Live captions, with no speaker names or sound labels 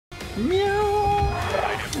Meow.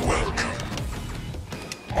 Welcome.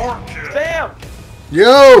 Sam!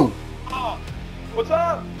 Yo! Oh, what's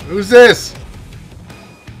up? Who's this?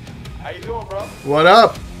 How you doing, bro? What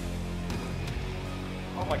up?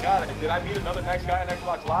 Oh my god, did I meet another next guy on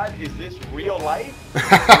Xbox Live? Is this real life?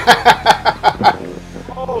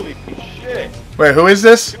 Holy shit. Wait, who is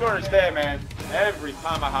this? You don't understand, man. Every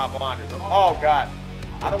time I hop on, it's, oh god.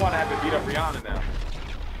 I don't want to have to beat up Rihanna now.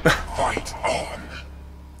 Fight on.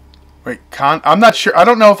 Wait, I'm not sure. I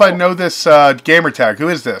don't know if I know this gamer tag. Who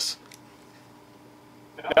is this?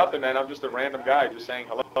 Nothing, man. I'm just a random guy just saying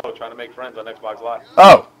hello, trying to make friends on Xbox Live.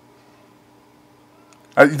 Oh.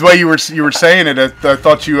 The way you were saying it, I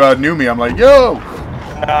thought you knew me. I'm like, yo!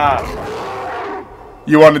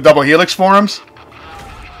 You on the Double Helix forums?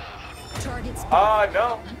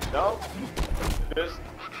 No. Just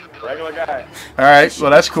regular guy. Alright, well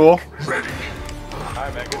that's cool. Ready.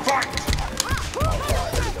 Alright, man. Good. Fight.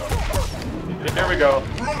 Here we go.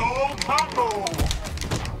 Brutal combo.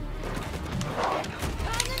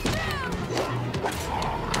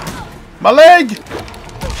 My leg!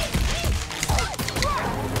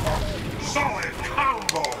 Solid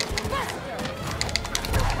combo.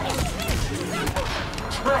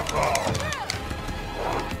 Triple.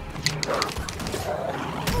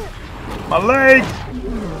 My leg!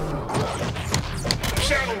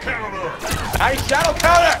 Shadow counter. Nice shadow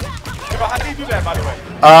counter! How do you do that, by the way?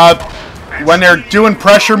 When they're doing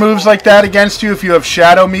pressure moves like that against you, if you have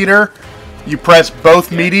Shadow Meter, you press both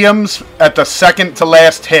mediums at the second to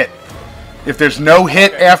last hit. If there's no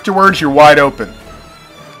hit afterwards, you're wide open.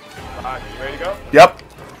 Alright, you ready to go? Yep.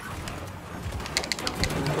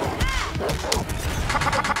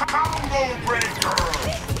 Combo breaker.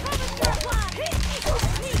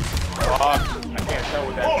 I can't tell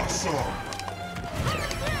with that. Awesome.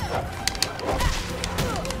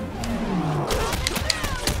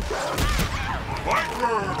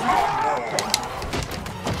 Viper combo.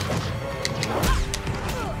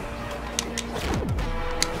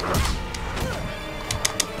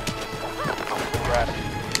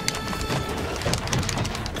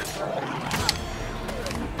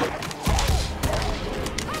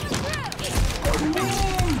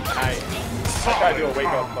 I tried to do a wake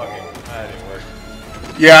up fucking. That didn't work.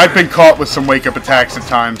 Yeah, I've been caught with some wake-up attacks at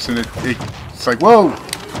times, and it's like, whoa!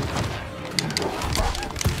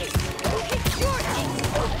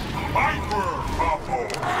 Viper combo.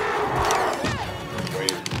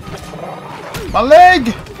 My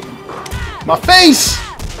leg! My face!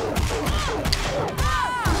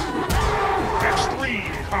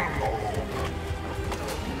 Extreme combo.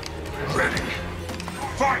 Ready.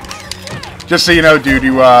 Fight. Just so you know, dude,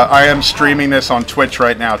 I am streaming this on Twitch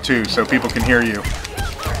right now, too, so people can hear you.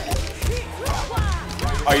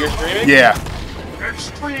 Oh, you're streaming? Yeah.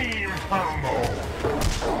 Extreme combo.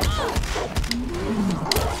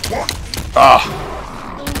 Ah.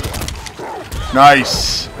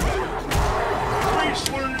 Nice.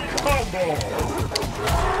 Priestly combo.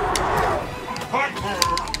 Viper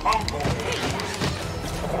combo.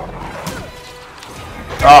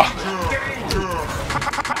 Ah. Danger.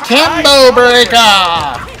 Combo breaker!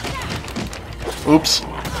 Oops.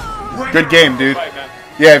 Good game, dude. Right, man.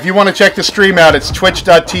 Yeah, if you want to check the stream out, it's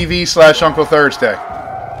twitch.tv/Uncle Thursday.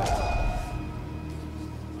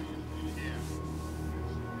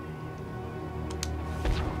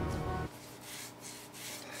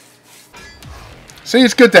 See,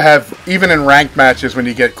 it's good to have, even in ranked matches, when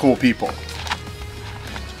you get cool people.